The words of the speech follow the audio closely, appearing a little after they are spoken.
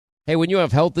Hey, when you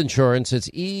have health insurance, it's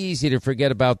easy to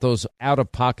forget about those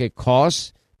out-of-pocket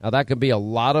costs. Now, that can be a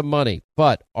lot of money,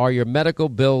 but are your medical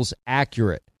bills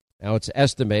accurate? Now, it's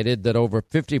estimated that over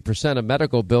 50% of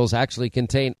medical bills actually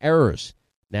contain errors.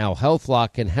 Now,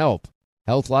 HealthLock can help.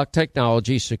 HealthLock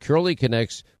technology securely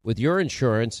connects with your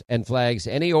insurance and flags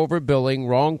any overbilling,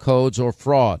 wrong codes, or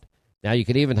fraud. Now, you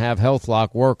can even have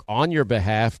HealthLock work on your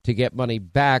behalf to get money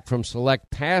back from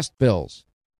select past bills.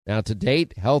 Now, to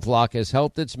date, HealthLock has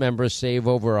helped its members save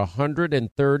over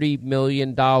 $130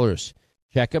 million.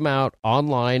 Check them out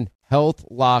online,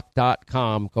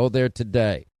 healthlock.com. Go there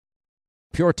today.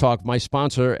 Pure Talk, my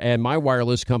sponsor and my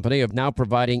wireless company, are now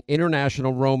providing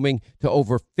international roaming to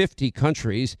over 50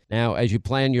 countries. Now, as you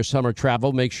plan your summer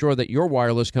travel, make sure that your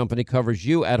wireless company covers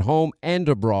you at home and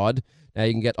abroad. Now,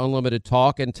 you can get unlimited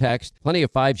talk and text, plenty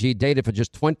of 5G data for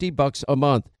just $20 a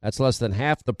month. That's less than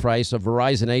half the price of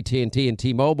Verizon, AT&T, and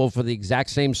T-Mobile for the exact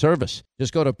same service.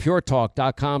 Just go to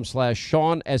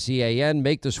puretalk.com/Sean, S-E-A-N.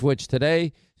 Make the switch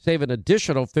today. Save an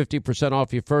additional 50%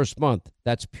 off your first month.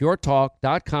 That's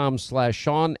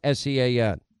puretalk.com/Sean,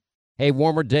 S-E-A-N. Hey,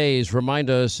 warmer days remind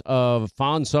us of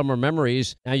fond summer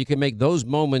memories. Now you can make those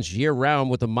moments year-round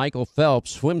with the Michael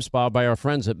Phelps Swim Spa by our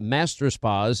friends at Master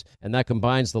Spas, and that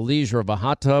combines the leisure of a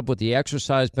hot tub with the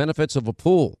exercise benefits of a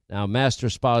pool. Now, Master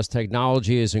Spa's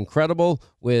technology is incredible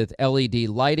with LED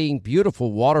lighting,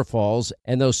 beautiful waterfalls,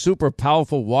 and those super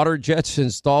powerful water jets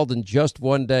installed in just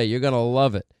one day. You're going to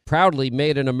love it. Proudly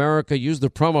made in America. Use the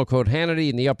promo code Hannity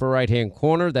in the upper right-hand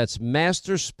corner. That's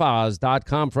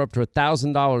masterspas.com for up to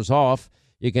 $1,000 off.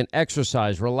 You can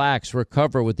exercise, relax,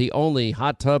 recover with the only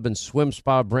hot tub and swim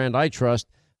spa brand I trust,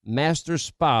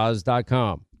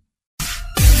 masterspas.com.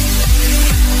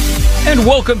 And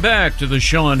welcome back to the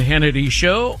Sean Hannity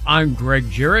Show. I'm Greg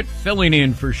Jarrett, filling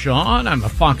in for Sean. I'm a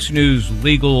Fox News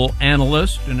legal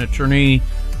analyst and attorney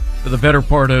for the better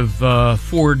part of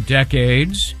 4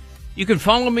 decades. You can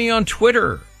follow me on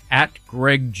Twitter at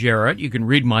Greg Jarrett. You can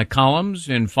read my columns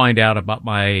and find out about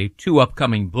my 2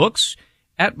 upcoming books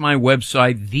at my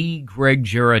website,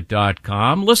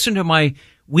 thegregjarrett.com. Listen to my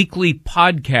weekly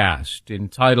podcast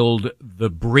entitled The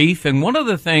Brief. And one of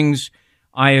the things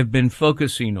I have been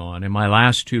focusing on in my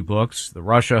last 2 books, The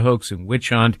Russia Hoax and Witch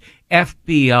Hunt,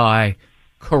 FBI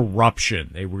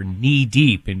corruption. They were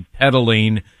knee-deep in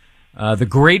peddling the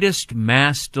greatest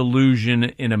mass delusion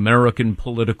in American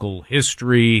political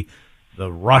history, the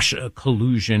Russia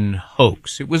collusion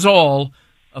hoax. It was all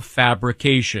a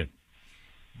fabrication.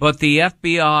 But the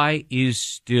FBI is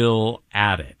still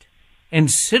at it.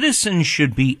 And citizens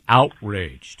should be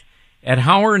outraged at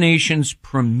how our nation's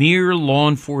premier law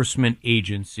enforcement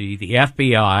agency, the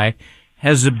FBI,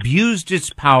 has abused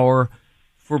its power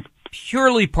for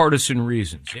purely partisan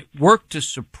reasons. It worked to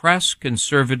suppress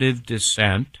conservative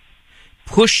dissent,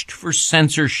 pushed for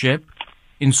censorship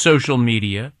in social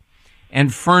media,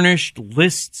 and furnished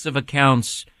lists of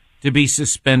accounts to be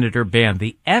suspended or banned.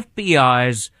 The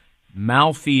FBI's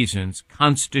malfeasance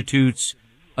constitutes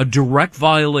a direct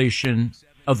violation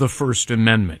of the First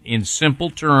Amendment. In simple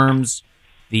terms,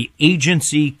 the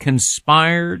agency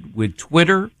conspired with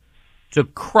Twitter to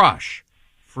crush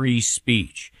free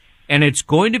speech. And it's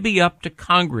going to be up to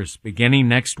Congress beginning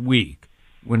next week,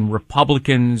 when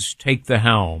Republicans take the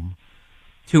helm,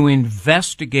 to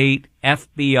investigate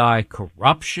FBI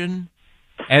corruption,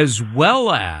 as well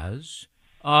as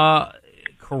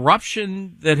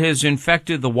corruption that has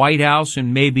infected the White House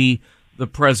and maybe the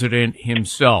president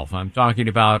himself. I'm talking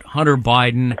about Hunter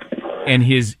Biden and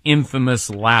his infamous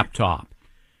laptop.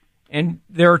 And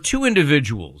there are 2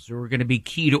 individuals who are going to be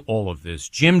key to all of this.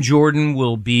 Jim Jordan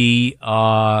will be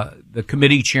the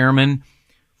committee chairman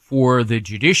for the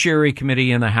Judiciary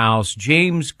Committee in the House.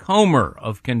 James Comer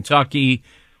of Kentucky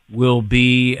will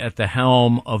be at the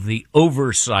helm of the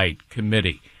Oversight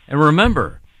Committee. And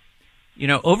remember,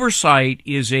 oversight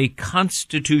is a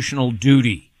constitutional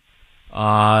duty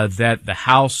that the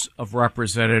House of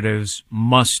Representatives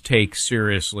must take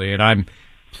seriously. And I'm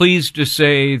pleased to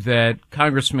say that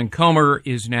Congressman Comer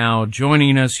is now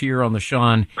joining us here on the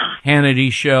Sean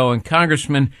Hannity Show. And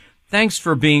Congressman, thanks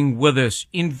for being with us.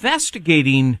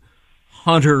 Investigating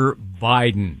Hunter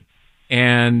Biden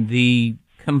and the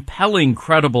compelling,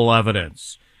 credible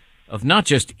evidence of not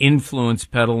just influence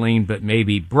peddling, but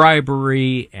maybe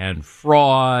bribery and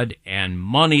fraud and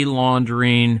money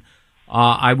laundering.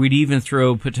 I would even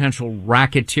throw potential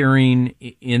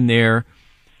racketeering in there.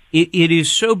 It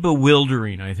is so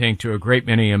bewildering, I think, to a great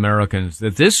many Americans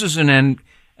that this is an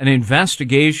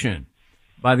investigation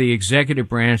by the executive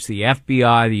branch, the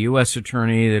FBI, the U.S.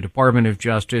 Attorney, the Department of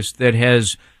Justice, that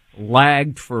has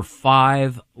lagged for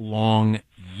 5 long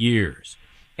years.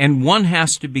 And one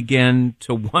has to begin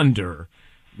to wonder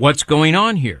what's going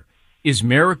on here. Is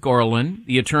Merrick Garland,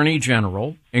 the Attorney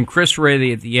General, and Chris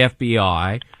Wray at the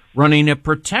FBI running a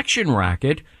protection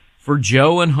racket for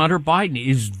Joe and Hunter Biden?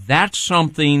 Is that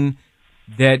something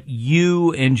that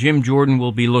you and Jim Jordan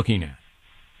will be looking at?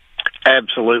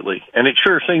 Absolutely. And it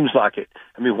sure seems like it.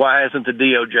 I mean, why hasn't the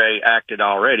DOJ acted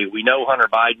already? We know Hunter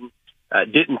Biden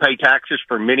didn't pay taxes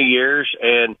for many years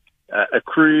and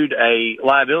accrued a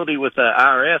liability with the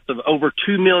IRS of over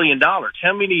 $2 million.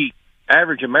 How many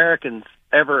average Americans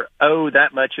ever owe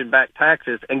that much in back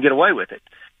taxes and get away with it?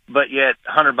 But yet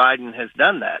Hunter Biden has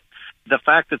done that. The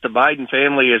fact that the Biden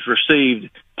family has received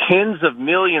tens of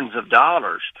millions of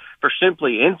dollars for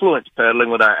simply influence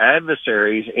peddling with our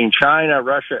adversaries in China,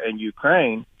 Russia, and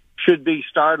Ukraine should be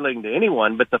startling to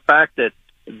anyone. But the fact that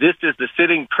this is the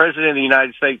sitting president of the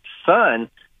United States' son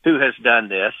who has done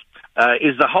this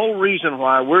is the whole reason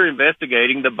why we're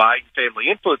investigating the Biden family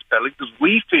influence peddling, because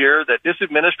we fear that this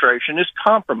administration is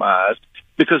compromised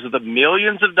because of the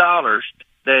millions of dollars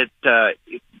that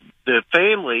the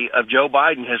family of Joe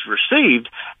Biden has received.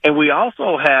 And we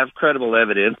also have credible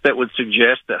evidence that would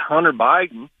suggest that Hunter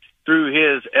Biden, through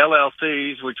his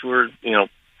LLCs, which were,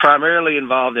 primarily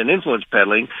involved in influence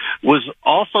peddling, was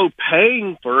also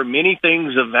paying for many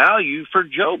things of value for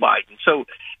Joe Biden. So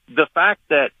the fact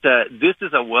that this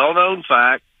is a well-known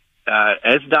fact,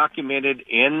 as documented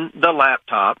in the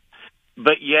laptop,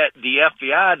 but yet the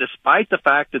FBI, despite the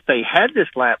fact that they had this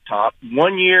laptop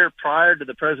 1 year prior to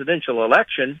the presidential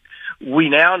election, we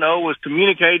now know was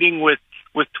communicating with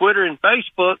Twitter and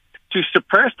Facebook to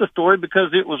suppress the story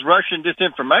because it was Russian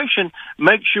disinformation,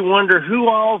 makes you wonder who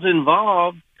all's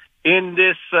involved in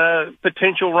this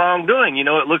potential wrongdoing.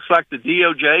 It looks like the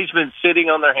DOJ's been sitting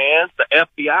on their hands. The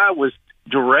FBI was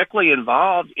directly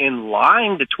involved in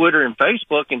lying to Twitter and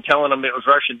Facebook and telling them it was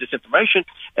Russian disinformation.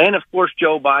 And, of course,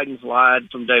 Joe Biden's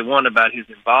lied from day one about his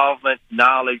involvement,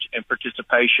 knowledge, and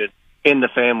participation in the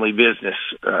family business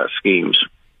schemes.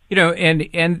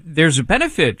 And there's a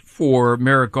benefit for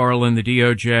Merrick Garland, the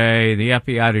DOJ, the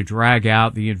FBI to drag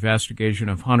out the investigation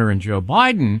of Hunter and Joe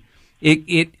Biden.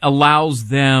 It allows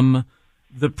them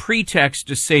the pretext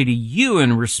to say to you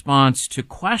in response to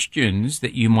questions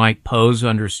that you might pose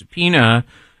under subpoena,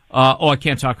 I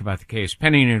can't talk about the case,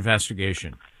 pending an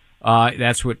investigation.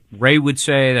 That's what Wray would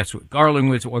say. That's what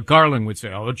Garland would say. What Garland would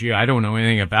say, oh, gee, I don't know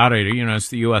anything about it. It's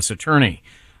the U.S. attorney.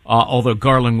 Although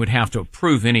Garland would have to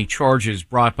approve any charges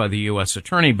brought by the U.S.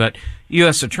 attorney. But the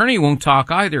U.S. attorney won't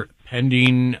talk either,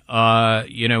 pending,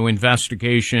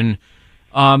 investigation.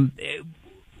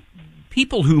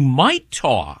 People who might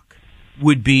talk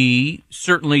would be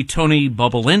certainly Tony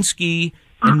Bobulinski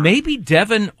and maybe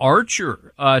Devin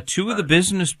Archer, two of the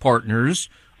business partners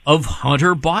of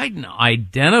Hunter Biden,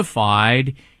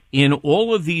 identified in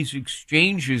all of these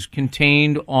exchanges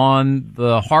contained on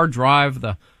the hard drive,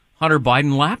 the Hunter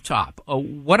Biden laptop.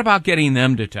 What about getting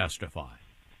them to testify?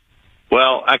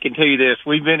 Well, I can tell you this.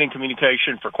 We've been in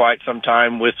communication for quite some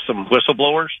time with some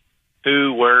whistleblowers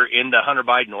who were in the Hunter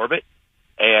Biden orbit.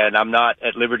 And I'm not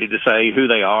at liberty to say who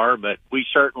they are, but we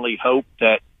certainly hope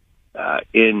that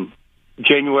in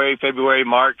January, February,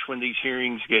 March, when these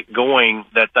hearings get going,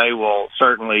 that they will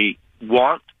certainly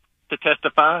want to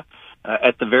testify.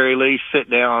 At the very least,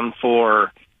 sit down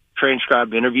for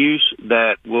transcribed interviews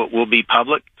that will be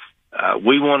public.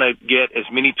 We want to get as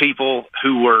many people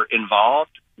who were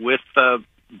involved with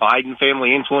Biden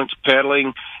family influence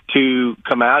peddling to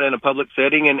come out in a public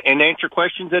setting and answer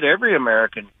questions that every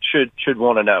American should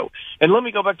want to know. And let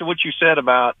me go back to what you said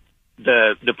about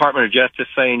the Department of Justice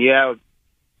saying,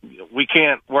 we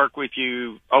can't work with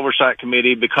you, Oversight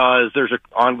Committee, because there's an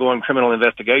ongoing criminal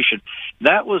investigation.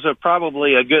 That was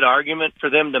probably a good argument for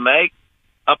them to make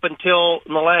up until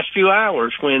in the last few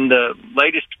hours when the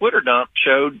latest Twitter dump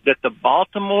showed that the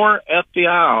Baltimore FBI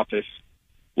office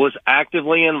was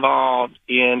actively involved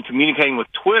in communicating with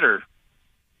Twitter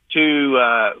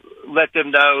to let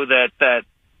them know that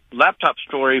laptop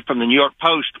story from the New York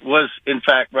Post was, in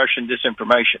fact, Russian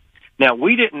disinformation. Now,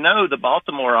 we didn't know the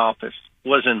Baltimore office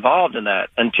was involved in that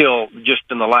until just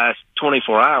in the last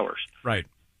 24 hours. Right.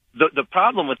 The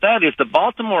problem with that is the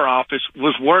Baltimore office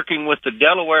was working with the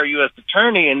Delaware U.S.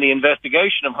 attorney in the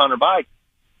investigation of Hunter Biden.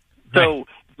 Right. So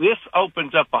this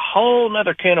opens up a whole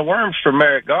other can of worms for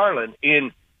Merrick Garland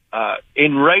in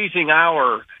raising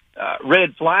our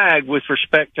red flag with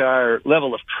respect to our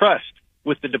level of trust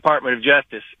with the Department of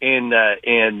Justice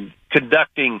in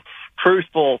conducting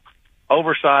truthful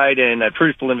oversight and a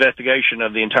truthful investigation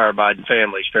of the entire Biden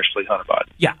family, especially Hunter Biden.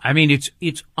 Yeah, I mean,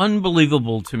 it's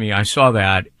unbelievable to me. I saw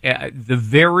that. The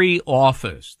very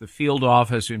office, the field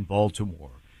office in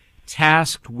Baltimore,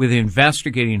 tasked with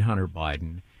investigating Hunter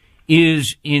Biden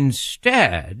is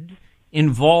instead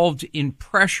involved in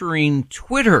pressuring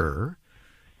Twitter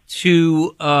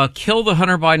to kill the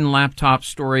Hunter Biden laptop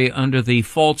story under the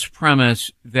false premise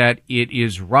that it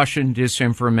is Russian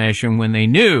disinformation, when they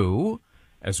knew,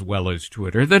 as well as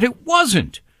Twitter, that it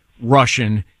wasn't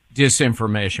Russian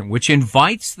disinformation, which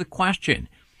invites the question,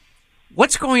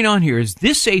 what's going on here? Is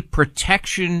this a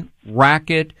protection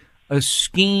racket, a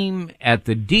scheme at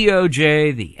the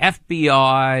DOJ, the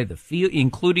FBI, the field,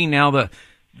 including now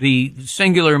the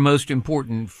singular most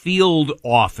important field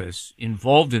office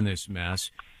involved in this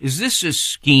mess? Is this a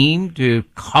scheme to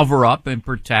cover up and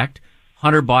protect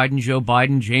Hunter Biden, Joe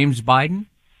Biden, James Biden?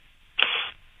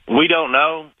 We don't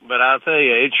know, but I'll tell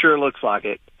you, it sure looks like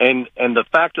it. And the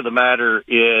fact of the matter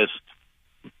is,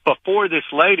 before this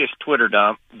latest Twitter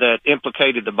dump that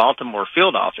implicated the Baltimore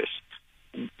field office,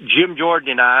 Jim Jordan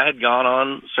and I had gone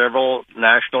on several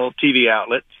national TV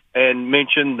outlets and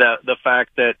mentioned the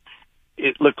fact that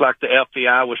it looked like the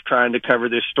FBI was trying to cover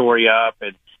this story up,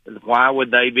 and why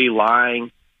would they be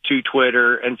lying to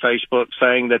Twitter and Facebook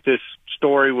saying that this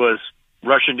story was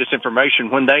Russian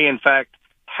disinformation when they, in fact,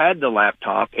 had the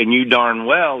laptop and knew darn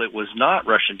well it was not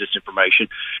Russian disinformation.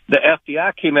 The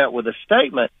FBI came out with a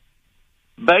statement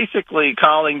basically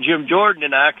calling Jim Jordan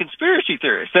and I conspiracy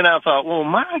theorists. And I thought, well,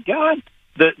 my God,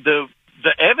 the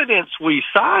evidence we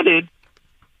cited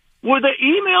were the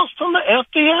emails from the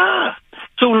FBI.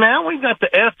 So now we've got the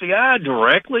FBI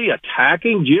directly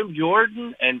attacking Jim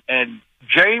Jordan and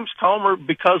James Comer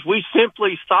because we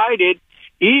simply cited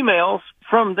emails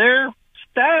from their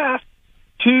staff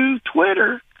to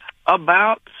Twitter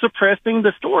about suppressing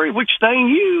the story, which they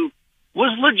knew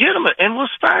was legitimate and was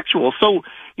factual. So,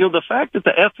 the fact that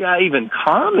the FBI even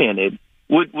commented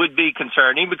would be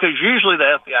concerning, because usually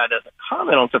the FBI doesn't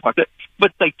comment on stuff like that.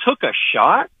 But they took a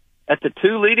shot at the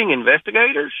two leading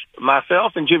investigators,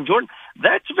 myself and Jim Jordan.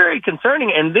 That's very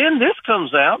concerning. And then this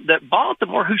comes out that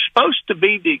Baltimore, who's supposed to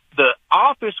be the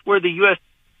office where the U.S.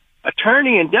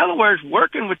 attorney in Delaware is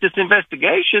working with this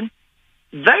investigation,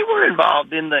 they were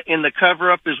involved in the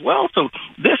cover-up as well. So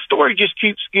this story just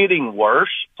keeps getting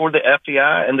worse for the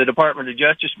FBI and the Department of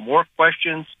Justice. More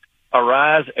questions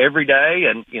arise every day.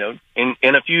 And,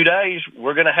 in a few days,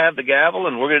 we're going to have the gavel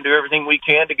and we're going to do everything we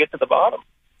can to get to the bottom.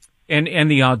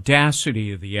 And the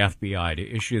audacity of the FBI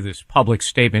to issue this public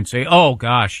statement, say, oh,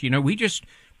 gosh, we just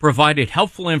provided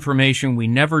helpful information. We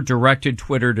never directed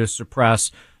Twitter to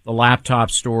suppress the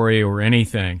laptop story or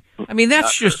anything. I mean,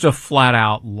 that's just a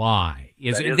flat-out lie.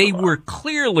 They were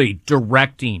clearly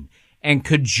directing and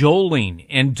cajoling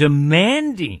and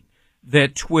demanding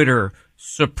that Twitter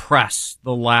suppress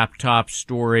the laptop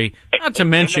story, not to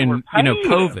mention,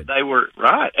 COVID. They were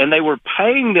right, and they were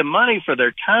paying them money for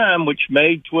their time, which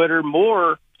made Twitter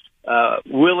more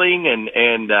willing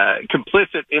and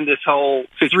complicit in this whole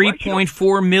situation.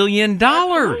 $3.4 million.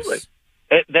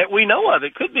 That we know of.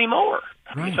 It could be more.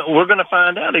 Right. So we're going to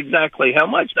find out exactly how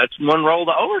much. That's one role of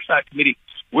the Oversight Committee.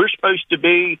 We're supposed to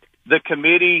be the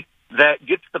committee that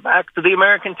gets the backs of the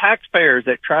American taxpayers,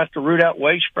 that tries to root out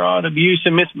waste, fraud, abuse,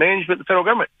 and mismanagement of the federal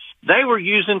government. They were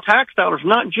using tax dollars,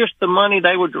 not just the money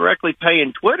they were directly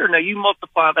paying Twitter. Now, you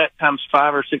multiply that times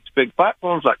 5 or 6 big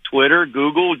platforms like Twitter,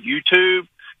 Google, YouTube,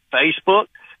 Facebook.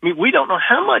 I mean, we don't know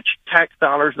how much tax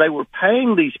dollars they were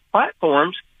paying these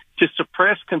platforms to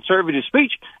suppress conservative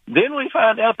speech. Then we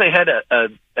find out they had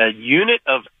a unit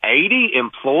of 80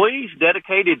 employees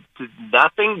dedicated to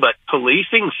nothing but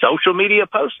policing social media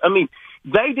posts. I mean,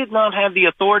 they did not have the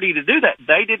authority to do that.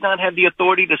 They did not have the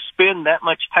authority to spend that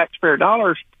much taxpayer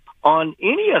dollars on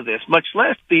any of this, much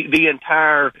less the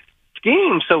entire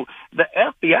scheme. So the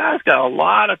FBI's got a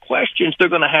lot of questions they're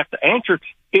going to have to answer,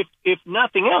 if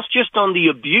nothing else, just on the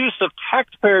abuse of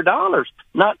taxpayer dollars,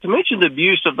 not to mention the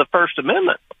abuse of the First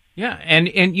Amendment. Yeah, and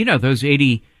those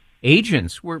 80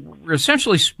 agents were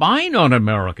essentially spying on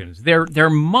Americans. They're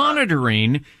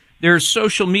monitoring their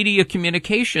social media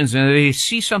communications, and they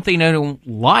see something they don't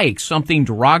like, something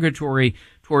derogatory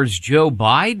towards Joe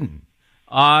Biden.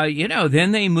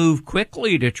 Then they move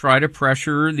quickly to try to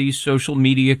pressure these social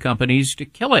media companies to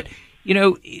kill it.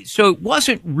 So it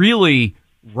wasn't really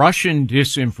Russian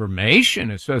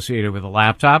disinformation associated with a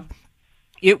laptop.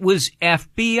 It was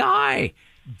FBI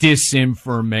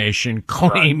disinformation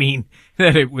claiming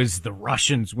that it was the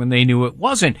Russians when they knew it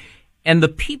wasn't. And the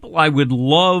people I would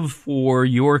love for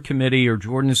your committee or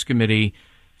Jordan's committee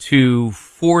to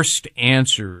force to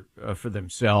answer for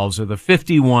themselves are the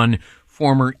 51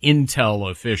 former intel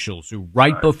officials who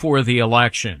before the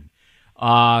election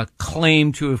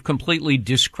claimed to have completely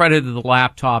discredited the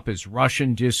laptop as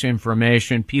Russian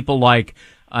disinformation. People like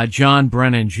John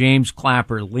Brennan, James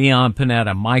Clapper, Leon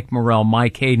Panetta, Mike Morrell,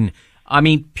 Mike Hayden. I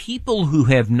mean, people who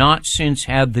have not since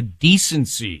had the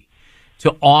decency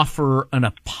to offer an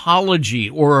apology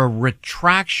or a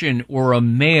retraction or a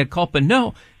mea culpa.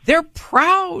 No, they're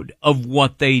proud of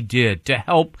what they did to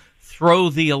help throw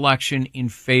the election in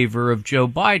favor of Joe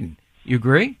Biden. You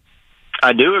agree?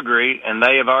 I do agree, and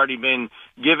they have already been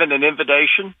given an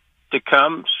invitation to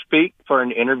come speak for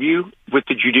an interview with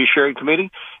the Judiciary Committee.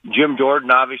 Jim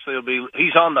Jordan obviously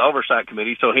he's on the Oversight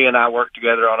Committee, so he and I work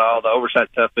together on all the oversight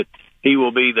stuff, but he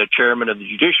will be the chairman of the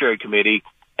Judiciary Committee,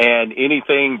 and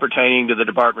anything pertaining to the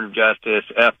Department of Justice,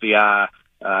 FBI,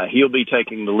 he'll be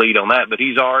taking the lead on that. But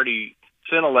he's already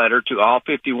sent a letter to all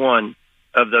 51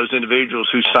 of those individuals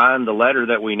who signed the letter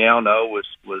that we now know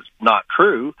was not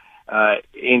true,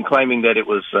 in claiming that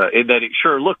that it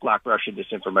sure looked like Russian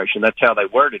disinformation. That's how they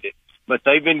worded it. But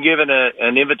they've been given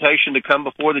an invitation to come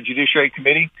before the Judiciary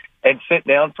Committee and sit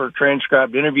down for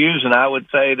transcribed interviews. And I would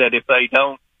say that if they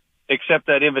don't accept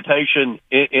that invitation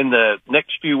in the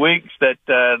next few weeks, that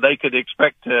they could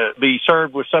expect to be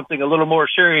served with something a little more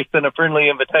serious than a friendly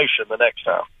invitation the next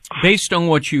time. Based on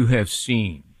what you have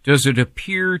seen, does it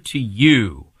appear to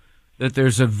you that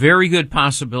there's a very good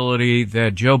possibility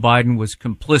that Joe Biden was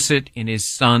complicit in his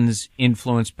son's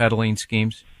influence peddling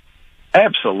schemes?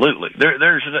 Absolutely.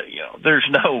 There's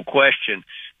no question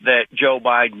that Joe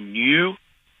Biden knew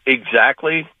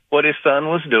exactly what his son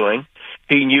was doing.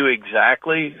 He knew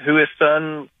exactly who his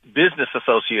son's business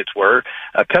associates were.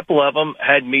 A couple of them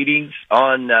had meetings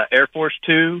on Air Force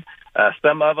Two.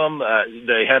 Some of them,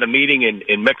 they had a meeting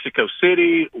in Mexico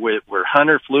City where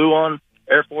Hunter flew on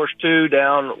Air Force Two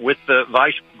down with the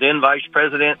then Vice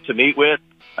President to meet with.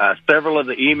 Several of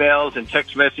the emails and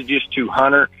text messages to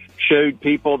Hunter showed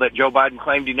people that Joe Biden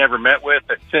claimed he never met with,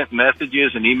 that sent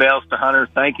messages and emails to Hunter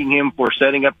thanking him for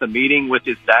setting up the meeting with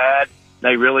his dad.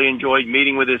 They really enjoyed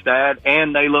meeting with his dad,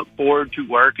 and they look forward to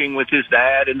working with his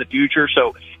dad in the future.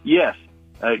 So, yes,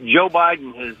 Joe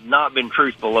Biden has not been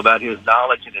truthful about his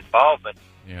knowledge and involvement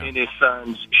in his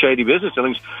son's shady business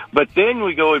dealings. But then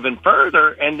we go even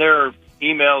further, and there are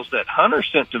emails that Hunter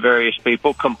sent to various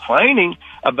people complaining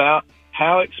about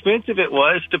how expensive it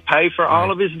was to pay for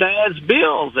all of his dad's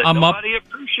bills, that nobody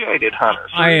appreciated Hunter.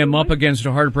 So I am up against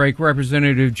a heartbreak.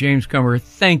 Representative James Comer,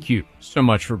 thank you so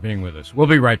much for being with us. We'll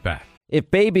be right back.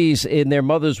 If babies in their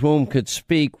mother's womb could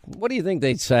speak, what do you think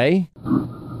they'd say?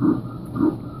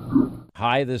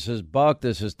 Hi, this is Buck,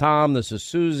 this is Tom, this is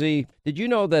Susie. Did you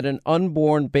know that an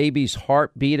unborn baby's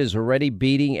heartbeat is already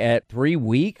beating at 3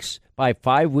 weeks? By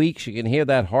 5 weeks, you can hear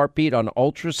that heartbeat on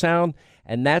ultrasound,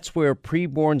 and that's where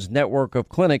Preborn's network of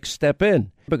clinics step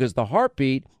in, because the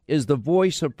heartbeat is the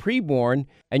voice of preborn,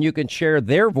 and you can share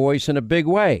their voice in a big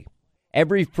way.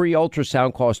 Every free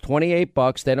ultrasound costs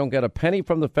 $28. They don't get a penny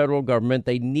from the federal government.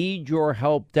 They need your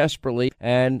help desperately,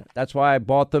 and that's why I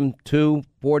bought them 2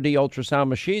 4D ultrasound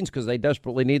machines, because they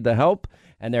desperately need the help,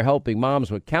 and they're helping moms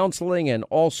with counseling and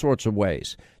all sorts of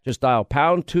ways. Just dial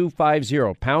pound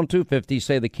 250, pound 250,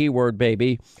 say the keyword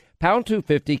baby, pound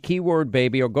 250, keyword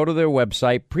baby, or go to their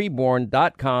website,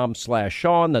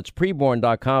 preborn.com/Sean. That's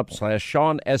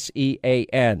preborn.com/Sean,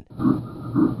 SEAN.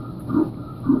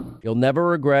 You'll never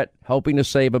regret helping to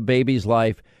save a baby's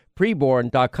life.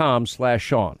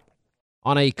 Preborn.com/Sean.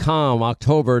 On a calm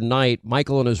October night,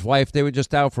 Michael and his wife, they were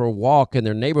just out for a walk in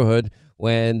their neighborhood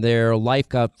when their life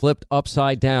got flipped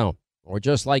upside down, or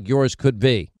just like yours could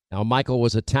be. Now, Michael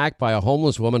was attacked by a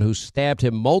homeless woman who stabbed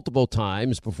him multiple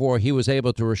times before he was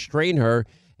able to restrain her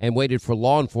and waited for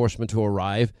law enforcement to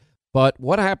arrive. But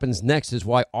what happens next is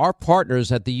why our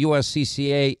partners at the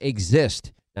USCCA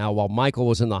exist. Now, while Michael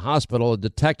was in the hospital, a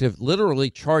detective literally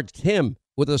charged him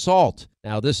with assault.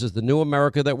 Now, this is the new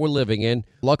America that we're living in.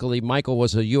 Luckily, Michael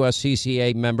was a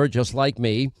USCCA member just like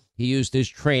me. He used his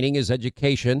training, his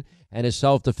education, and his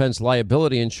self-defense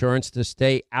liability insurance to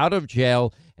stay out of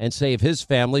jail and save his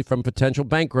family from potential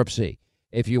bankruptcy.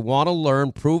 If you want to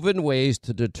learn proven ways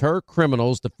to deter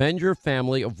criminals, defend your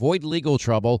family, avoid legal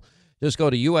trouble, just go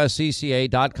to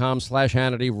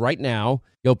uscca.com/Hannity right now.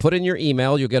 You'll put in your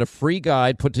email. You'll get a free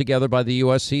guide put together by the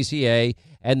USCCA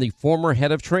and the former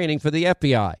head of training for the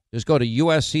FBI. Just go to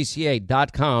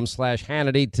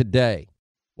uscca.com/Hannity today.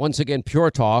 Once again,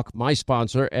 Pure Talk, my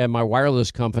sponsor and my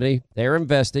wireless company, they're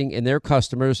investing in their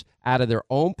customers out of their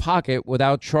own pocket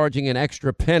without charging an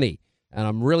extra penny. And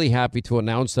I'm really happy to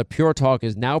announce that Pure Talk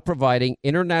is now providing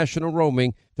international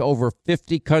roaming to over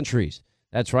 50 countries.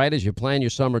 That's right. As you plan your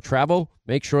summer travel,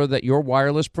 make sure that your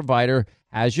wireless provider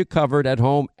has you covered at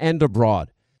home and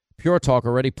abroad. Pure Talk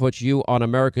already puts you on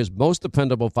America's most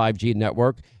dependable 5G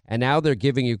network, and now they're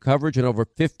giving you coverage in over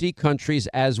 50 countries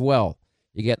as well.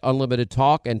 You get unlimited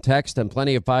talk and text and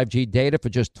plenty of 5G data for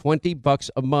just $20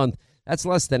 a month. That's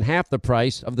less than half the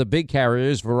price of the big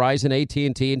carriers Verizon,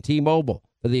 AT&T, and T-Mobile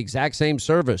for the exact same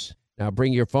service. Now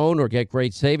bring your phone or get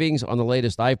great savings on the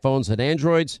latest iPhones and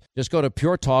Androids. Just go to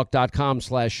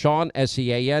puretalk.com/Sean,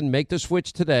 S-E-A-N. Make the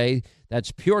switch today.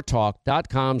 That's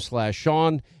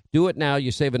puretalk.com/Sean. Do it now.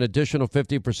 You save an additional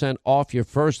 50% off your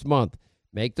first month.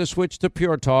 Make the switch to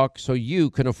Pure Talk so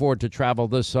you can afford to travel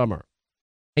this summer.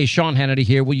 Hey, Sean Hannity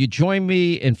here. Will you join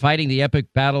me in fighting the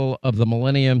epic battle of the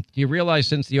millennium? Do you realize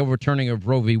since the overturning of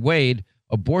Roe v. Wade,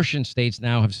 abortion states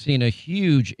now have seen a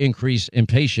huge increase in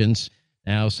patients?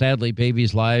 Now, sadly,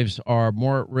 babies' lives are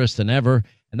more at risk than ever,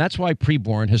 and that's why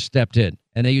Preborn has stepped in.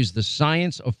 And they use the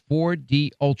science of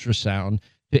 4D ultrasound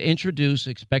to introduce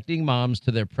expecting moms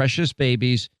to their precious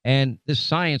babies. And this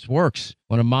science works.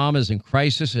 When a mom is in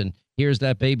crisis and hears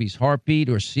that baby's heartbeat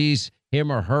or sees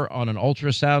him or her on an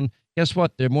ultrasound, guess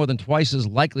what? They're more than twice as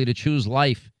likely to choose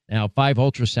life. Now, 5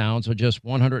 ultrasounds are just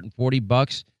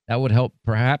 $140. That would help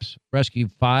perhaps rescue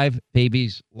 5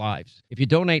 babies' lives. If you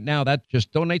donate now, that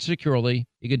just donate securely.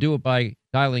 You can do it by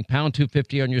dialing pound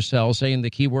 250 on your cell, saying the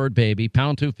keyword baby,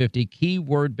 pound 250,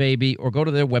 keyword baby, or go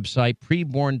to their website,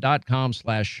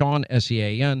 preborn.com/Sean,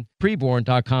 S-E-A-N,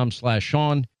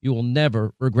 preborn.com/Sean. You will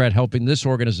never regret helping this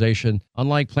organization.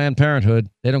 Unlike Planned Parenthood,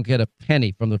 they don't get a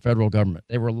penny from the federal government.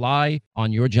 They rely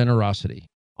on your generosity.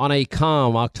 On a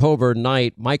calm October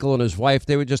night, Michael and his wife,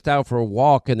 they were just out for a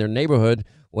walk in their neighborhood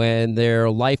when their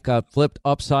life got flipped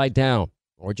upside down,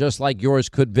 or just like yours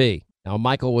could be. Now,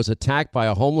 Michael was attacked by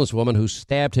a homeless woman who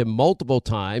stabbed him multiple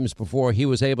times before he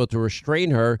was able to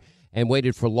restrain her and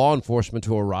waited for law enforcement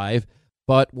to arrive.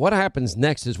 But what happens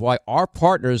next is why our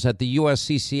partners at the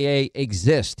USCCA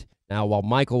exist. Now, while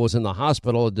Michael was in the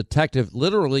hospital, a detective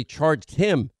literally charged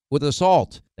him with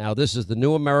assault. Now, this is the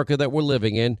new America that we're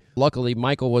living in. Luckily,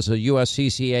 Michael was a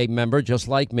USCCA member just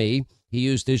like me. He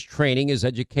used his training, his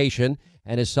education,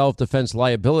 and his self-defense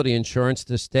liability insurance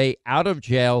to stay out of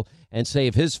jail and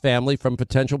save his family from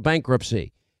potential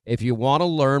bankruptcy. If you want to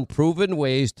learn proven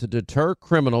ways to deter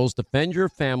criminals, defend your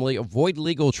family, avoid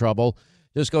legal trouble,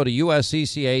 just go to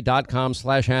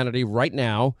uscca.com/Hannity right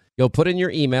now. You'll put in your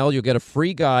email. You'll get a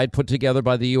free guide put together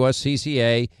by the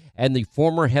USCCA and the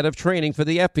former head of training for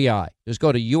the FBI. Just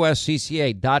go to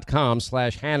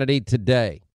uscca.com/Hannity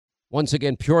today. Once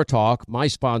again, Pure Talk, my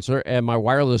sponsor and my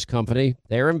wireless company,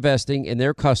 they're investing in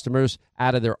their customers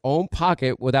out of their own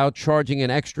pocket without charging an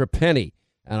extra penny.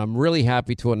 And I'm really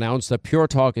happy to announce that Pure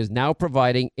Talk is now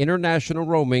providing international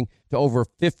roaming to over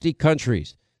 50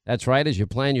 countries. That's right. As you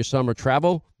plan your summer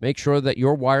travel, make sure that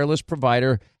your wireless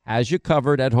provider has you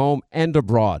covered at home and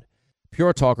abroad.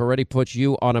 Pure Talk already puts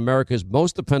you on America's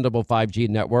most dependable 5G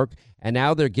network, and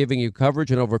now they're giving you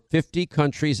coverage in over 50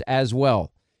 countries as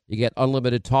well. You get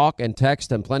unlimited talk and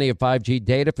text and plenty of 5G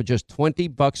data for just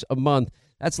 $20 a month.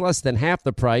 That's less than half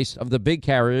the price of the big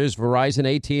carriers Verizon,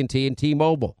 AT&T, and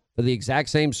T-Mobile for the exact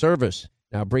same service.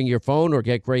 Now bring your phone or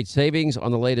get great savings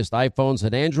on the latest iPhones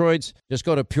and Androids. Just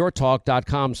go to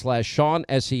puretalk.com/Sean,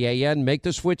 S-E-A-N. Make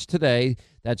the switch today.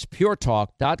 That's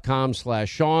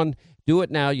puretalk.com/Sean. Do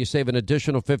it now. You save an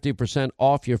additional 50%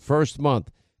 off your first month.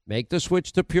 Make the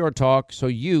switch to Pure Talk so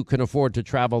you can afford to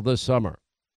travel this summer.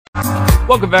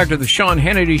 Welcome back to the Sean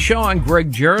Hannity Show. I'm Greg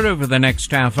Jarrett. Over the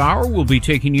next half hour, we'll be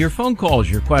taking your phone calls,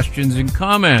 your questions, and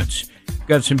comments.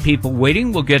 Got some people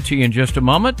waiting. We'll get to you in just a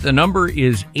moment. The number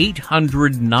is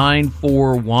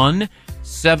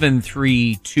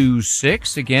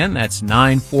 800-941-7326. Again, that's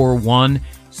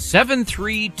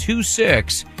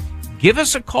 941-7326. Give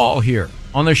us a call here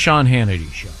on the Sean Hannity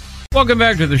Show. Welcome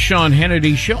back to the Sean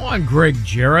Hannity Show. I'm Greg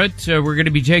Jarrett. We're going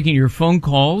to be taking your phone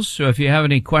calls. So if you have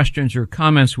any questions or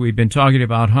comments, we've been talking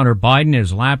about Hunter Biden,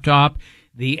 his laptop,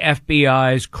 the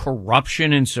FBI's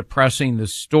corruption in suppressing the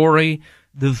story,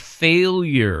 the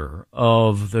failure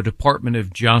of the Department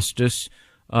of Justice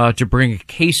to bring a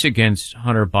case against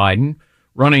Hunter Biden,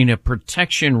 running a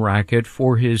protection racket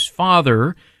for his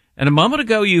father. And a moment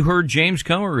ago, you heard James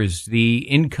Comer is the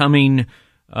incoming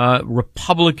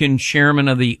Republican chairman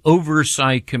of the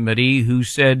Oversight Committee, who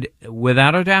said,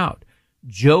 without a doubt,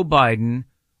 Joe Biden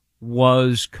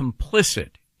was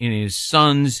complicit in his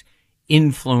son's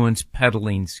influence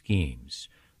peddling schemes.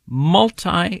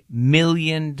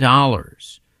 Multi-million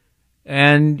dollars.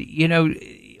 And, you know,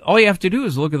 all you have to do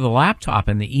is look at the laptop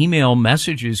and the email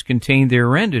messages contained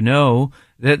therein to know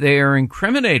that they are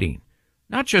incriminating,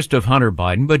 not just of Hunter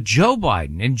Biden, but Joe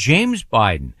Biden and James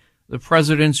Biden, the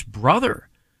president's brother.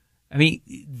 I mean,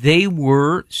 they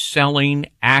were selling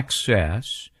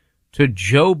access to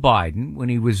Joe Biden when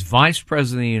he was vice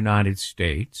president of the United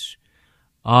States,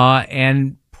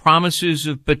 and promises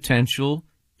of potential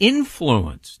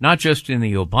influence, not just in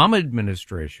the Obama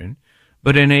administration,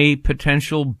 but in a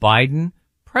potential Biden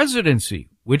presidency,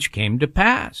 which came to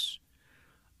pass.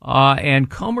 And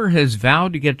Comer has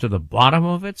vowed to get to the bottom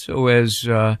of it, so has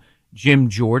Jim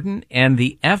Jordan, and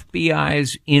the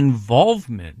FBI's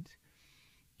involvement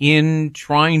in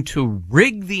trying to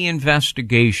rig the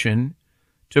investigation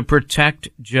to protect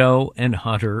Joe and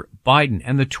Hunter Biden.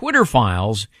 And the Twitter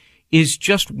files is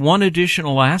just one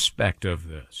additional aspect of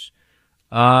this.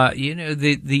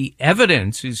 The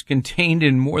evidence is contained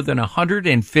in more than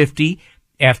 150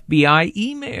 FBI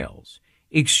emails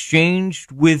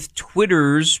exchanged with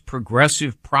Twitter's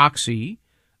progressive proxy,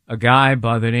 a guy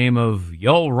by the name of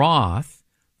Yoel Roth,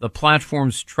 the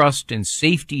platform's trust and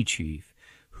safety chief,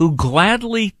 who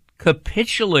gladly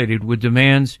capitulated with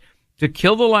demands to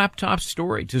kill the laptop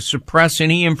story, to suppress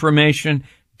any information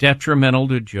detrimental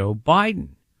to Joe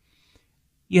Biden.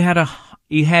 You had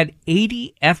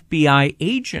 80 FBI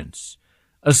agents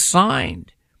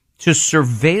assigned to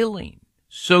surveilling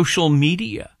social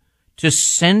media, to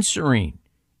censoring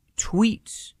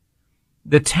tweets.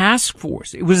 The task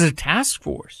force, it was a task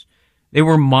force. They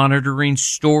were monitoring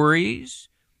stories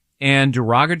and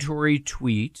derogatory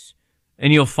tweets.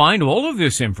 And you'll find all of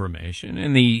this information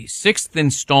in the 6th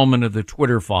installment of the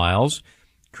Twitter files,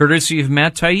 courtesy of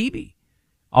Matt Taibbi.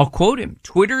 I'll quote him.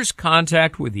 Twitter's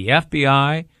contact with the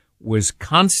FBI was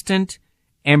constant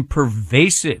and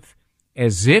pervasive,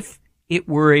 as if it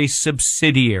were a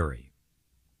subsidiary.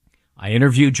 I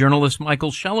interviewed journalist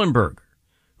Michael Schellenberger,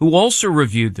 who also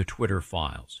reviewed the Twitter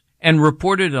files and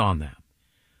reported on them.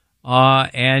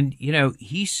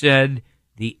 He said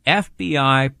the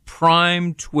FBI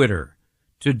primed Twitter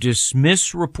to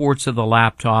dismiss reports of the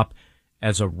laptop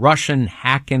as a Russian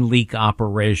hack and leak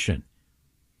operation.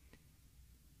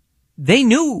 They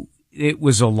knew it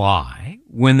was a lie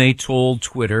when they told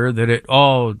Twitter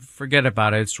that forget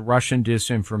about it, it's Russian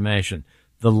disinformation.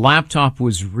 The laptop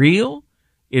was real.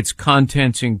 Its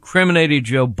contents incriminated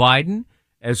Joe Biden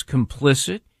as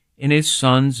complicit in his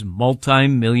son's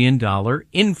multi-million-dollar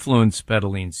influence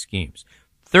peddling schemes.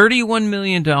 $31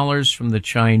 million from the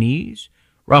Chinese,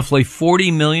 roughly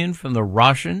 $40 million from the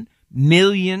Russian,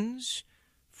 millions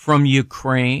from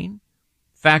Ukraine.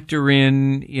 Factor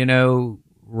in,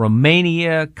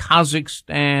 Romania,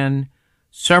 Kazakhstan,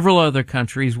 several other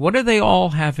countries. What do they all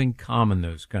have in common,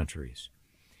 those countries?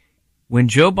 When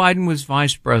Joe Biden was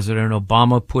vice president,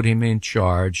 Obama put him in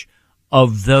charge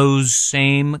of those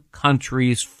same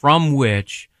countries from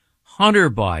which Hunter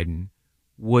Biden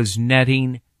was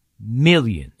netting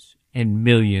millions and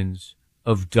millions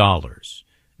of dollars.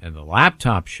 And the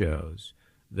laptop shows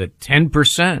that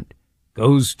 10%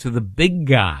 goes to the big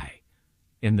guy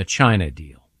in the China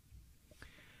deal.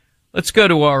 Let's go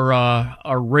to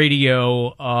our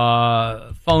radio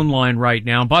phone line right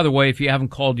now. By the way, if you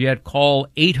haven't called yet, call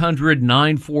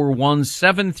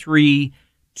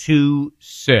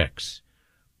 800-941-7326.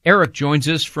 Eric joins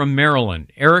us from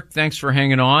Maryland. Eric, thanks for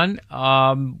hanging on.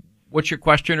 What's your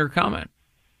question or comment?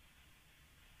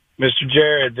 Mr.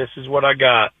 Jared, this is what I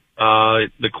got.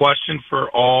 The question for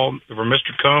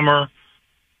Mr. Comer,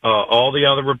 all the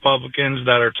other Republicans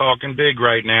that are talking big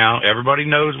right now, everybody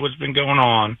knows what's been going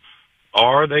on.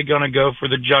 Are they going to go for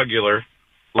the jugular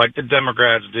like the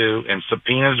Democrats do, and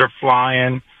subpoenas are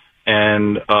flying,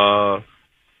 and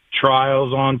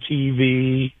trials on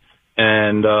TV,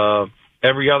 and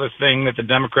every other thing that the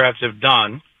Democrats have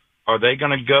done? Are they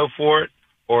going to go for it,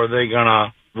 or are they going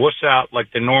to wuss out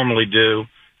like they normally do,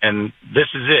 and this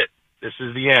is it? This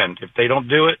is the end. If they don't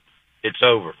do it, it's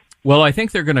over. Well, I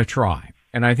think they're going to try,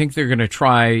 and I think they're going to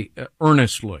try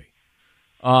earnestly.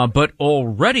 But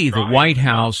already the White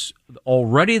House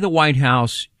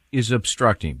is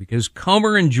obstructing, because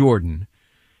Comer and Jordan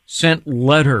sent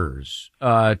letters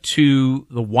to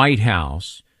the White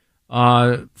House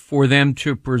for them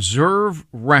to preserve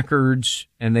records,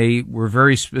 and they were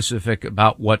very specific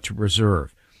about what to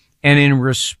preserve. And in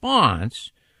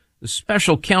response, the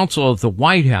special counsel of the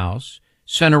White House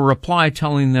sent a reply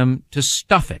telling them to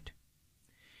stuff it.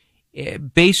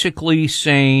 Basically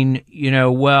saying,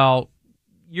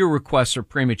 your requests are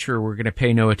premature. We're going to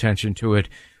pay no attention to it.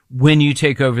 When you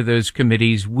take over those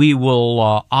committees, we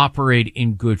will operate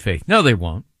in good faith. No, they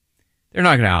won't. They're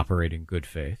not going to operate in good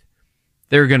faith.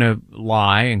 They're going to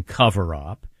lie and cover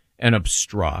up and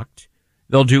obstruct.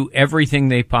 They'll do everything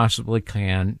they possibly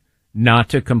can not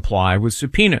to comply with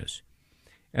subpoenas.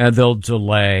 They'll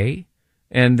delay,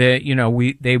 and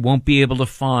they won't be able to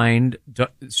find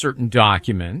certain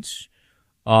documents.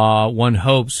 One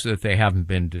hopes that they haven't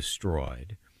been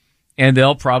destroyed. And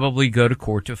they'll probably go to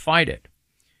court to fight it.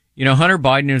 Hunter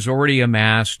Biden has already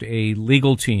amassed a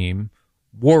legal team,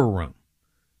 war room,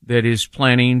 that is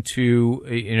planning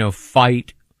to,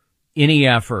 fight any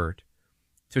effort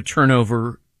to turn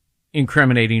over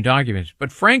incriminating documents.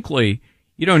 But frankly,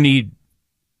 you don't need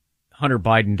Hunter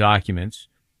Biden documents.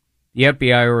 The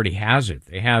FBI already has it.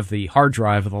 They have the hard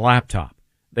drive of the laptop.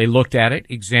 They looked at it,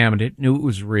 examined it, knew it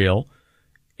was real,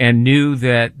 and knew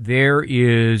that there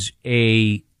is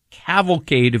a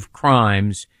cavalcade of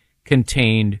crimes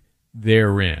contained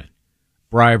therein.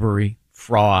 Bribery,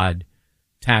 fraud,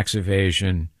 tax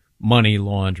evasion, money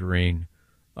laundering,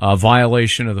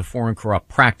 violation of the Foreign Corrupt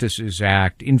Practices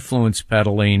Act, influence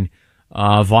peddling,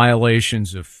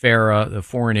 violations of FARA, the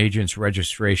Foreign Agents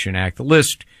Registration Act. The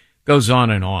list goes on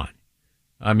and on.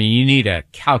 I mean, you need a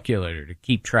calculator to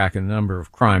keep track of the number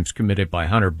of crimes committed by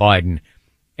Hunter Biden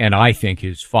and I think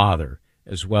his father,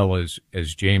 as well as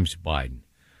James Biden.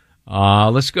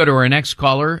 Let's go to our next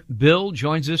caller. Bill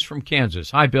joins us from Kansas.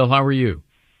 Hi, Bill. How are you?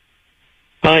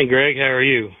 Fine, Greg. How are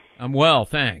you? I'm well,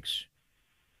 thanks.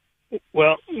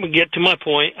 Well, we get to my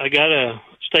point. I got a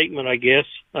statement, I guess.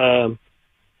 And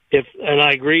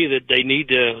I agree that they need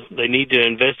to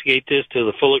investigate this to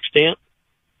the full extent.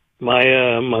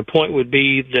 My point would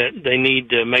be that they need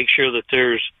to make sure that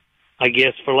there's, I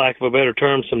guess, for lack of a better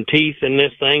term, some teeth in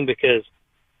this thing, because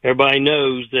everybody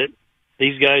knows that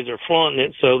these guys are flaunting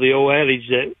it. So the old adage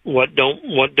that what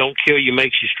don't kill you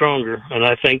makes you stronger. And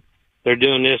I think they're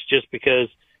doing this just because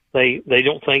they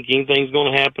don't think anything's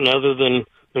going to happen other than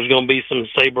there's going to be some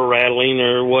saber rattling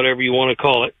or whatever you want to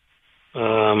call it.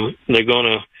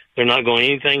 They're not going to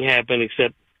anything happen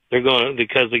except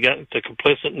because they got the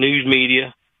complicit news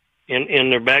media in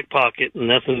their back pocket, and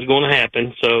nothing's going to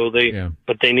happen. So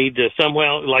but they need to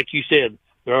somehow, like you said,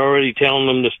 they're already telling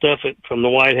them to stuff it from the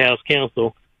White House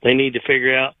counsel. They need to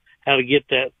figure out how to get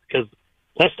that, because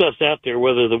that stuff's out there,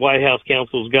 whether the White House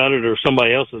counsel's got it or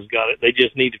somebody else has got it. They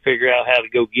just need to figure out how to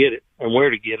go get it and where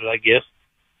to get it, I guess.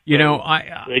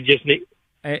 They just need.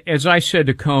 As I said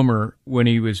to Comer when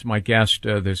he was my guest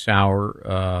this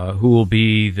hour, who will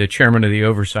be the chairman of the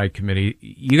Oversight Committee,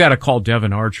 you got to call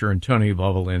Devin Archer and Tony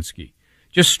Bobulinski.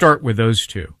 Just start with those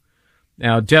two.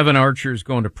 Now, Devin Archer is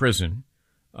going to prison,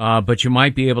 but you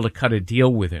might be able to cut a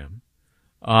deal with him.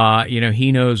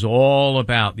 He knows all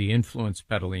about the influence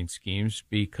peddling schemes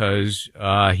because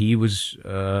he was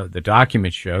the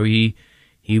documents show he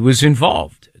was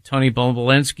involved. Tony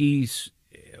Bobulinski's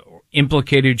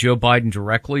implicated Joe Biden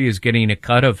directly, is getting a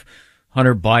cut of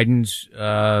Hunter Biden's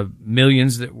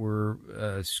millions that were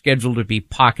scheduled to be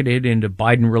pocketed into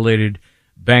Biden-related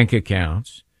bank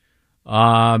accounts.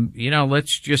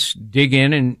 Let's just dig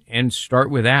in and start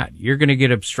with that. You're going to get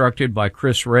obstructed by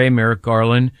Chris Wray, Merrick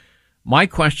Garland. My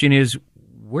question is,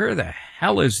 where the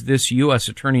hell is this U.S.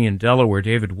 attorney in Delaware,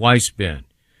 David Weiss, been?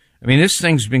 I mean, this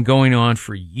thing's been going on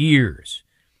for years.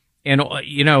 And,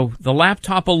 the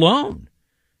laptop alone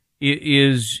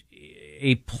is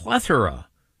a plethora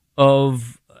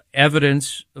of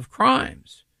evidence of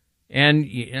crimes. And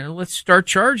let's start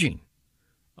charging.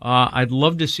 I'd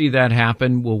love to see that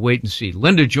happen. We'll wait and see.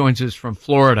 Linda joins us from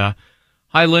Florida.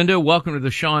 Hi, Linda. Welcome to the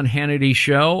Sean Hannity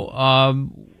Show.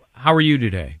 How are you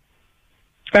today?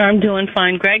 I'm doing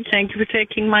fine, Greg. Thank you for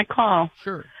taking my call.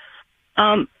 Sure.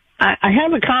 I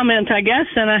have a comment, I guess,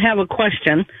 and I have a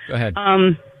question. Go ahead.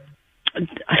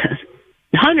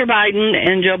 Hunter Biden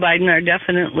and Joe Biden are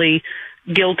definitely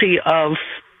guilty of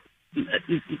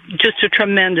just a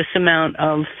tremendous amount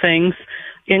of things,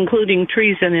 including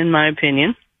treason, in my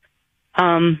opinion.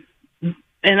 And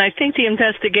I think the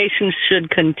investigation should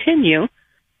continue.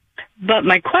 But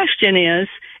my question is,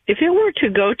 if it were to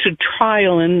go to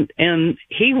trial and Hunter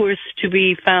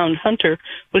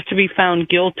was to be found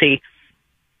guilty,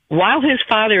 while his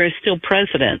father is still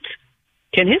president,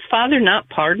 can his father not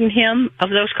pardon him of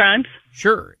those crimes?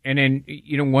 Sure. And then,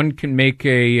 one can make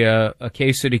a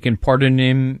case that he can pardon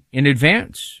him in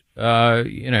advance. You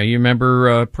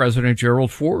remember President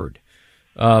Gerald Ford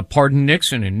pardoned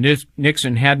Nixon, and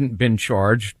Nixon hadn't been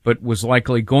charged, but was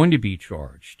likely going to be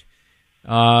charged.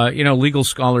 Legal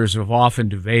scholars have often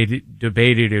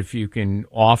debated if you can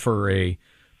offer a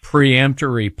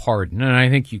preemptory pardon, and I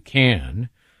think you can,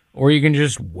 or you can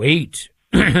just wait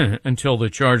until the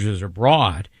charges are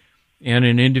brought and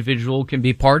an individual can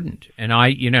be pardoned. And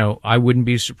I wouldn't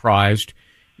be surprised,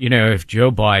 if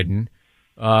Joe Biden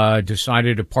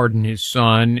decided to pardon his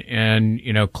son and,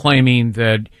 claiming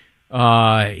that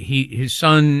his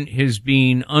son is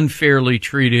being unfairly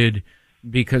treated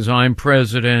because I'm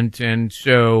president, and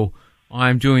so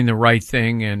I'm doing the right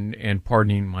thing and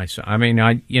pardoning my son. I mean,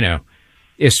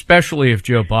 especially if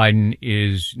Joe Biden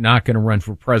is not going to run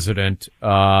for president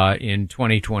in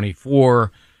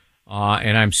 2024,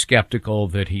 and I'm skeptical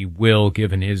that he will,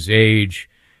 given his age,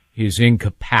 his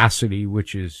incapacity,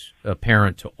 which is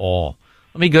apparent to all.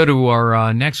 Let me go to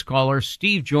our next caller.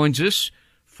 Steve joins us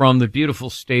from the beautiful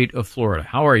state of Florida.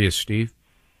 How are you, Steve?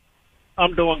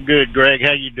 I'm doing good, Greg.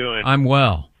 How you doing? I'm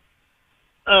well.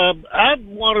 I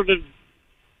wanted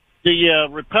the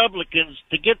Republicans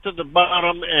to get to the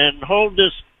bottom and hold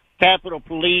this Capitol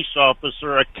Police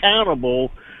officer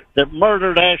accountable that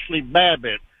murdered Ashley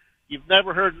Babbitt. You've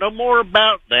never heard no more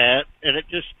about that, and it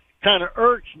just kind of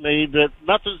irks me that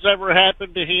nothing's ever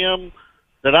happened to him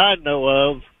that I know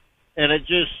of, and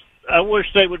I wish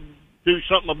they would do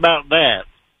something about that,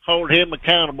 hold him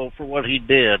accountable for what he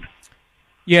did.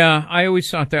 Yeah, I always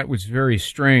thought that was very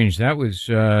strange. That was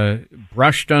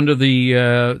brushed under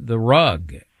the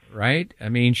rug, right? I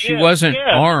mean, she wasn't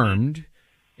armed,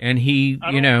 and he,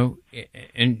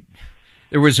 and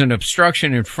there was an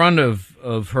obstruction in front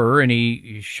of her, and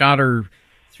he shot her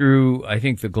through, I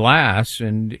think, the glass,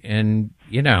 and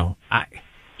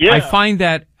I find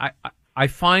that I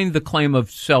find the claim of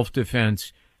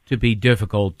self-defense to be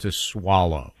difficult to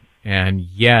swallow, and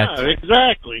yet,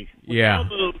 exactly, yeah.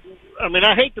 I mean,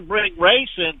 I hate to bring race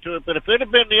into it, but if it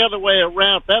had been the other way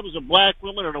around, if that was a black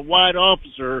woman and a white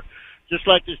officer, just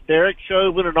like this Derek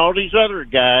Chauvin and all these other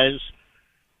guys,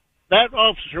 that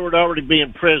officer would already be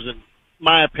in prison,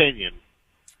 my opinion.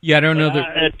 Yeah, I don't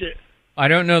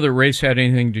know that race had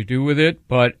anything to do with it,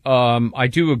 but I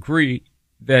do agree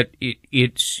that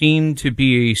it seemed to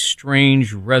be a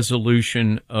strange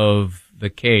resolution of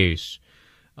the case.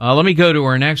 Let me go to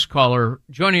our next caller.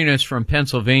 Joining us from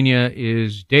Pennsylvania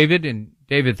is David. And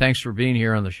David, thanks for being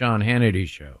here on the Sean Hannity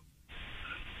Show.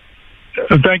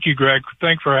 Thank you, Greg.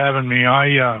 Thanks for having me. You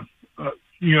and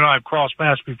I have crossed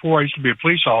paths before. I used to be a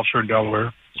police officer in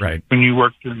Delaware. Right. When you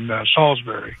worked in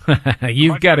Salisbury.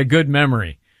 You've got a good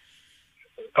memory.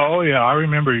 Oh, yeah, I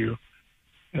remember you.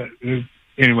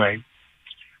 Anyway,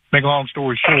 make a long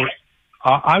story short,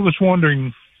 I was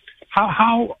wondering,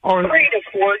 how are 3 to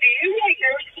 4? Do you like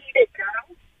your heated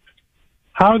girl?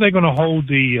 How are they going to hold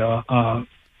the?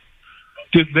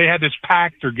 They had this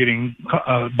pact they're getting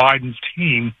Biden's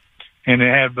team, and they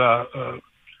have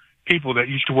people that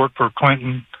used to work for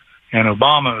Clinton and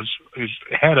Obama is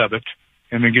head of it,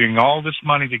 and they're getting all this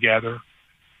money together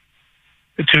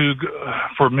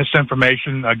for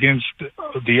misinformation against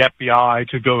the FBI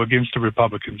to go against the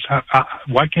Republicans.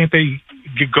 Why can't they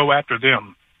go after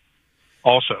them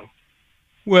also?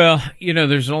 Well,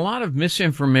 there's a lot of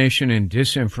misinformation and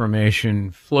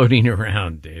disinformation floating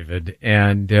around, David.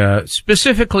 And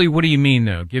specifically, what do you mean,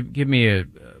 though? Give me a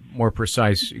more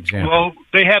precise example. Well,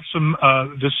 they have some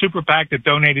the super PAC that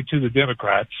donated to the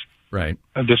Democrats, right?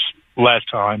 This last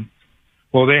time.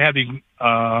 Well, they have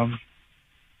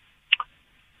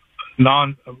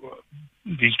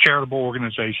these charitable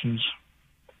organizations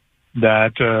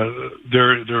that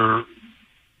they're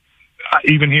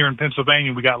even here in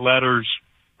Pennsylvania, we got letters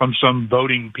from some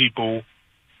voting people,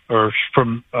 or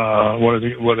from what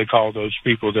do they call those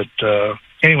people that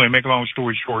anyway, make a long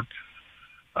story short,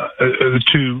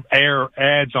 to air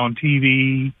ads on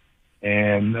TV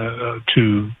and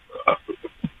to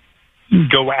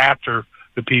go after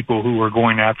the people who are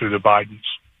going after the Bidens.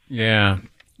 Yeah.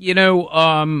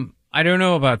 I don't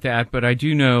know about that, but I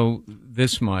do know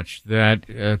this much,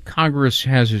 that Congress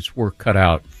has its work cut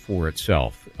out for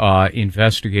itself,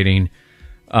 investigating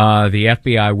the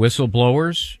FBI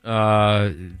whistleblowers,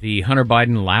 the Hunter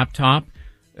Biden laptop,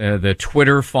 the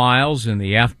Twitter files, and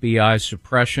the FBI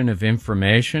suppression of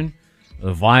information,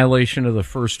 the violation of the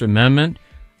First Amendment,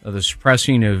 the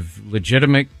suppressing of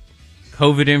legitimate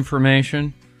COVID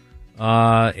information,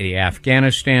 the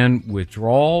Afghanistan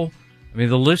withdrawal. I mean,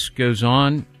 the list goes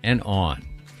on and on.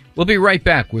 We'll be right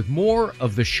back with more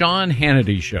of the Sean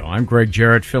Hannity Show. I'm Greg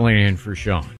Jarrett, filling in for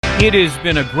Sean. It has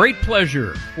been a great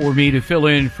pleasure for me to fill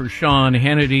in for Sean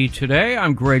Hannity today.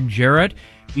 I'm Greg Jarrett.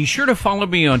 Be sure to follow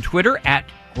me on Twitter at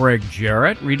Greg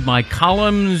Jarrett. Read my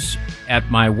columns at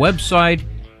my website,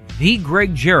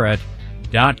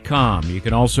 thegregjarrett.com. You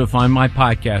can also find my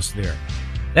podcast there.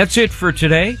 That's it for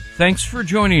today. Thanks for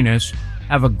joining us.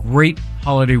 Have a great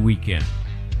holiday weekend.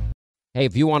 Hey,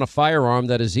 if you want a firearm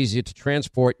that is easy to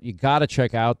transport, you got to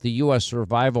check out the U.S.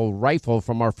 Survival Rifle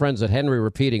from our friends at Henry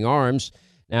Repeating Arms.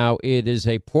 Now, it is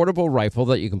a portable rifle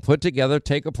that you can put together,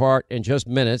 take apart in just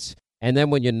minutes, and then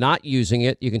when you're not using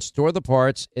it, you can store the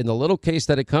parts in the little case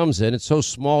that it comes in. It's so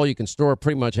small you can store it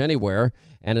pretty much anywhere,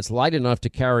 and it's light enough to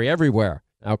carry everywhere.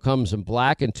 Now, it comes in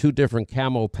black and 2 different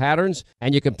camo patterns,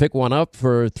 and you can pick one up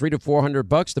for $300 to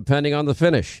 $400 depending on the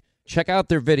finish. Check out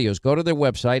their videos. Go to their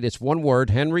website. It's one word,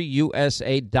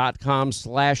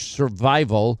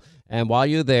 henryusa.com/survival. And while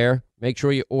you're there, make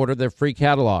sure you order their free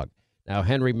catalog. Now,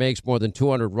 Henry makes more than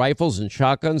 200 rifles and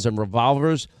shotguns and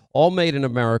revolvers, all made in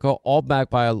America, all backed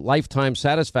by a lifetime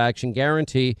satisfaction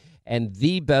guarantee and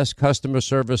the best customer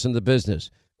service in the business.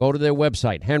 Go to their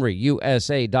website,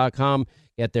 henryusa.com.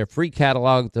 Get their free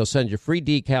catalog. They'll send you free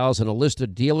decals and a list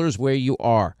of dealers where you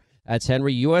are. That's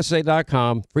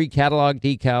henryusa.com. Free catalog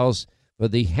decals for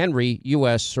the Henry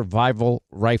U.S. Survival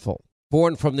Rifle.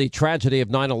 Born from the tragedy of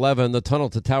 9/11, the Tunnel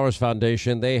to Towers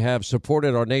Foundation, they have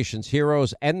supported our nation's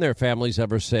heroes and their families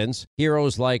ever since.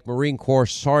 Heroes like Marine Corps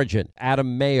Sergeant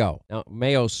Adam Mayo. Now,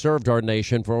 Mayo served our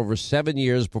nation for over 7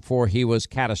 years before he was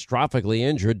catastrophically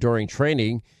injured during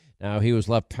training. Now, he was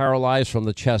left paralyzed from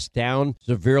the chest down,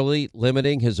 severely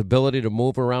limiting his ability to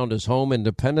move around his home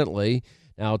independently.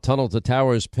 Now, Tunnel to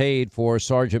Towers paid for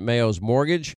Sergeant Mayo's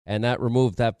mortgage, and that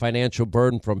removed that financial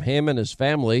burden from him and his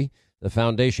family. The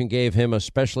foundation gave him a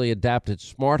specially adapted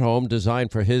smart home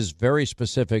designed for his very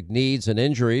specific needs and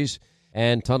injuries.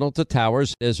 And Tunnel to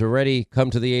Towers has already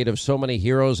come to the aid of so many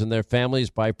heroes and their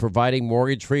families by providing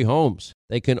mortgage-free homes.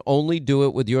 They can only do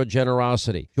it with your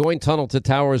generosity. Join Tunnel to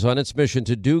Towers on its mission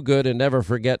to do good and never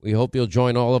forget. We hope you'll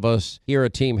join all of us here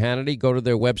at Team Hannity. Go to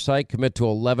their website, commit to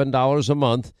 $11 a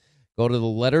month. Go to the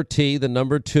letter T, the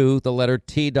number 2, the letter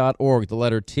T.org. The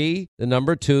letter T, the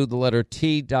number 2, the letter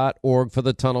T.org for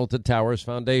the Tunnel to Towers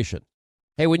Foundation.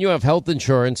 Hey, when you have health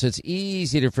insurance, it's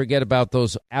easy to forget about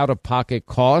those out-of-pocket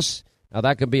costs. Now,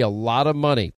 that can be a lot of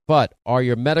money, but are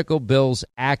your medical bills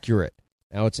accurate?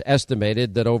 Now, it's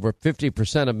estimated that over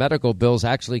 50% of medical bills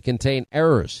actually contain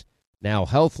errors. Now,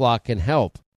 HealthLock can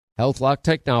help. HealthLock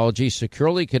technology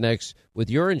securely connects with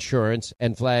your insurance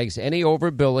and flags any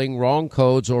overbilling, wrong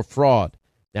codes, or fraud.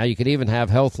 Now, you can even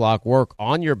have HealthLock work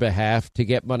on your behalf to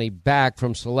get money back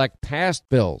from select past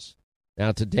bills.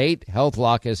 Now, to date,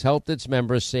 HealthLock has helped its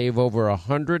members save over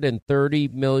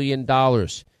 $130 million.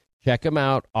 Check them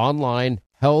out online,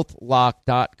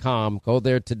 healthlock.com. Go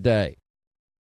there today.